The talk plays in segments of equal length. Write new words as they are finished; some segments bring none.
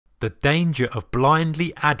The danger of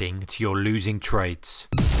blindly adding to your losing trades.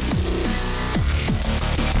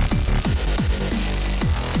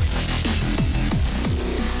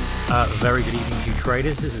 Very good evening to you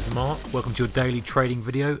traders, this is Mark, welcome to your daily trading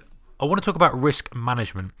video. I want to talk about risk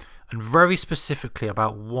management and very specifically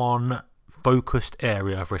about one focused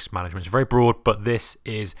area of risk management. It's very broad, but this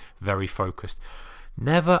is very focused.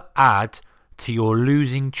 Never add to your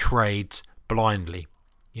losing trades blindly.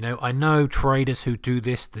 You know, I know traders who do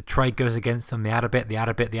this, the trade goes against them, they add a bit, they add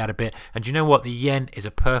a bit, they add a bit. And you know what? The yen is a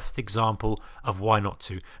perfect example of why not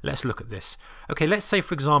to. Let's look at this. Okay, let's say,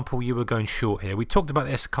 for example, you were going short here. We talked about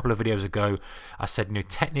this a couple of videos ago. I said, you know,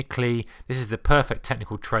 technically, this is the perfect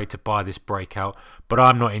technical trade to buy this breakout, but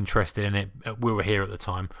I'm not interested in it. We were here at the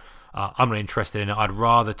time. I'm not interested in it. I'd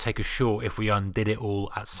rather take a short if we undid it all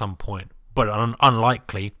at some point. But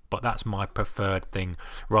unlikely, but that's my preferred thing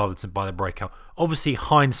rather than buy the breakout. Obviously,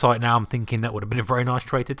 hindsight now, I'm thinking that would have been a very nice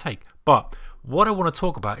trade to take. But what I want to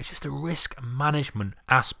talk about is just the risk management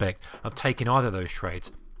aspect of taking either of those trades.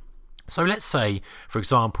 So let's say, for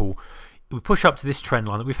example, we push up to this trend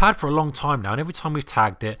line that we've had for a long time now, and every time we've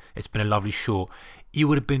tagged it, it's been a lovely short. You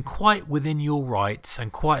would have been quite within your rights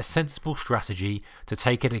and quite a sensible strategy to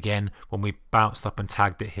take it again when we bounced up and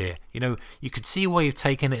tagged it here. You know, you could see why you've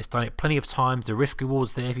taken it. It's done it plenty of times. The risk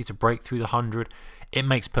reward's there for you to break through the 100. It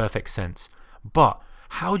makes perfect sense. But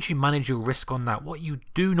how do you manage your risk on that? What you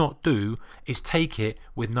do not do is take it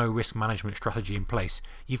with no risk management strategy in place.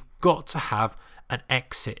 You've got to have an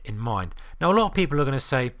exit in mind. Now, a lot of people are going to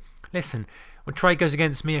say, listen, when trade goes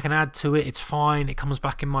against me, I can add to it. It's fine. It comes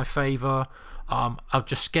back in my favor. I'll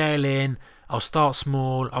just scale in. I'll start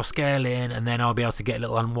small. I'll scale in, and then I'll be able to get a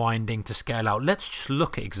little unwinding to scale out. Let's just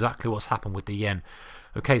look at exactly what's happened with the yen.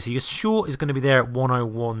 Okay, so your short is going to be there at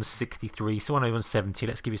 101.63, so 101.70.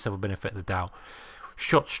 Let's give yourself a benefit of the doubt.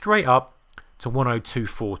 Shot straight up to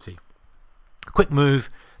 102.40. Quick move.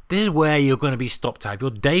 This is where you're going to be stopped at. If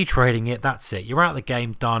you're day trading it, that's it. You're out of the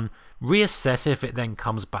game, done. Reassess if it then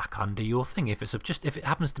comes back under your thing. If it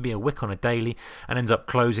happens to be a wick on a daily and ends up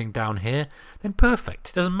closing down here, then perfect.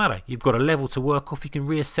 It doesn't matter. You've got a level to work off. You can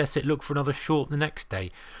reassess it, look for another short the next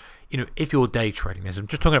day. You know, if you're day trading this, I'm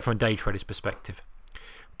just talking about from a day trader's perspective.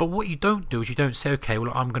 But what you don't do is you don't say, okay,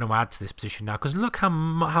 well, I'm going to add to this position now, because look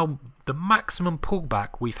how the maximum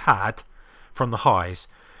pullback we've had from the highs.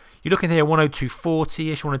 You're looking here at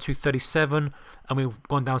 102.40-ish, 102.37, and we've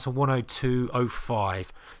gone down to 102.05.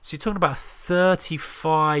 So you're talking about 30 to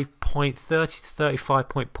 35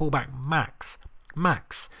 point pullback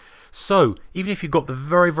max. So even if you've got the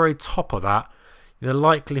very, very top of that, the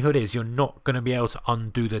likelihood is you're not going to be able to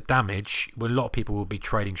undo the damage. Well, a lot of people will be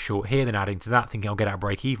trading short here, then adding to that, thinking I'll get out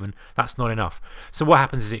break even. That's not enough. So what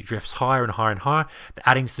happens is it drifts higher and higher and higher. They're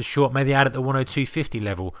adding to the short, maybe add at the 102.50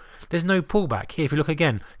 level. There's no pullback here. If you look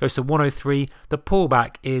again, it goes to 103. The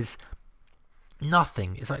pullback is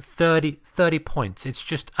nothing. It's like 30 points. It's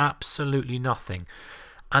just absolutely nothing.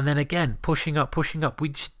 And then again, pushing up. We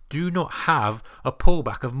just do not have a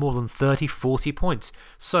pullback of more than 30-40 points.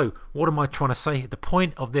 So what am I trying to say? The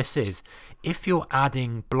point of this is, if you're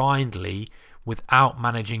adding blindly without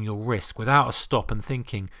managing your risk, without a stop and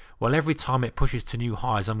thinking, well, every time it pushes to new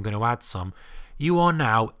highs, I'm going to add some, you are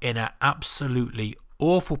now in an absolutely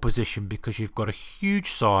awful position because you've got a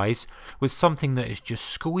huge size with something that is just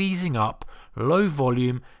squeezing up, low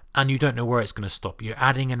volume, and you don't know where it's going to stop. You're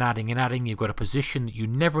adding and adding and adding. You've got a position that you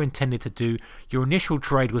never intended to do. Your initial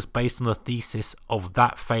trade was based on the thesis of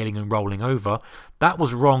that failing and rolling over. That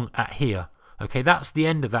was wrong at here. Okay, that's the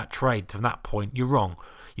end of that trade. From that point, you're wrong.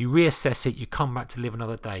 You reassess it. You come back to live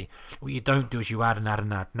another day. What you don't do is you add and add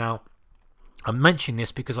and add. Now, I'm mentioning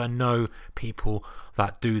this because I know people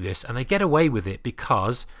that do this, and they get away with it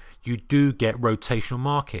because you do get rotational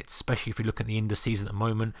markets, especially if you look at the indices at the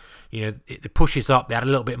moment. You know, it pushes up, they add a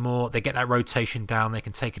little bit more, they get that rotation down, they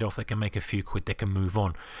can take it off, they can make a few quid, they can move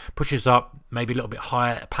on. Pushes up, maybe a little bit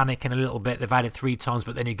higher, panicking a little bit, they've added 3 times,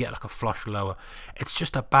 but then you get like a flush lower. It's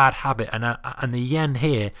just a bad habit, and the yen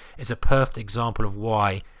here is a perfect example of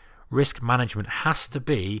why risk management has to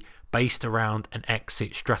be based around an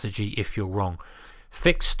exit strategy if you're wrong.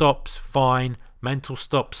 Fixed stops, fine. Mental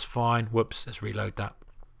stops, fine. Whoops, let's reload that.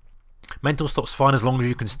 Mental stops fine as long as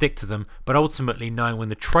you can stick to them, but ultimately knowing when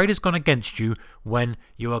the trade has gone against you, when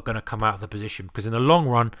you are going to come out of the position, because in the long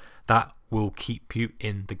run that will keep you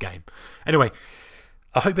in the game. Anyway,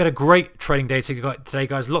 I hope you had a great trading day today,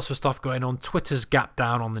 guys. Lots of stuff going on. Twitter's gap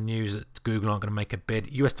down on the news that Google aren't going to make a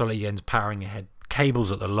bid. US dollar yen's powering ahead.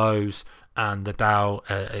 Cables at the lows, and the Dow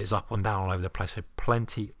is up and down all over the place. So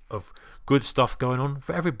plenty of good stuff going on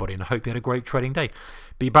for everybody, and I hope you had a great trading day.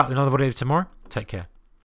 Be back with another video tomorrow. Take care.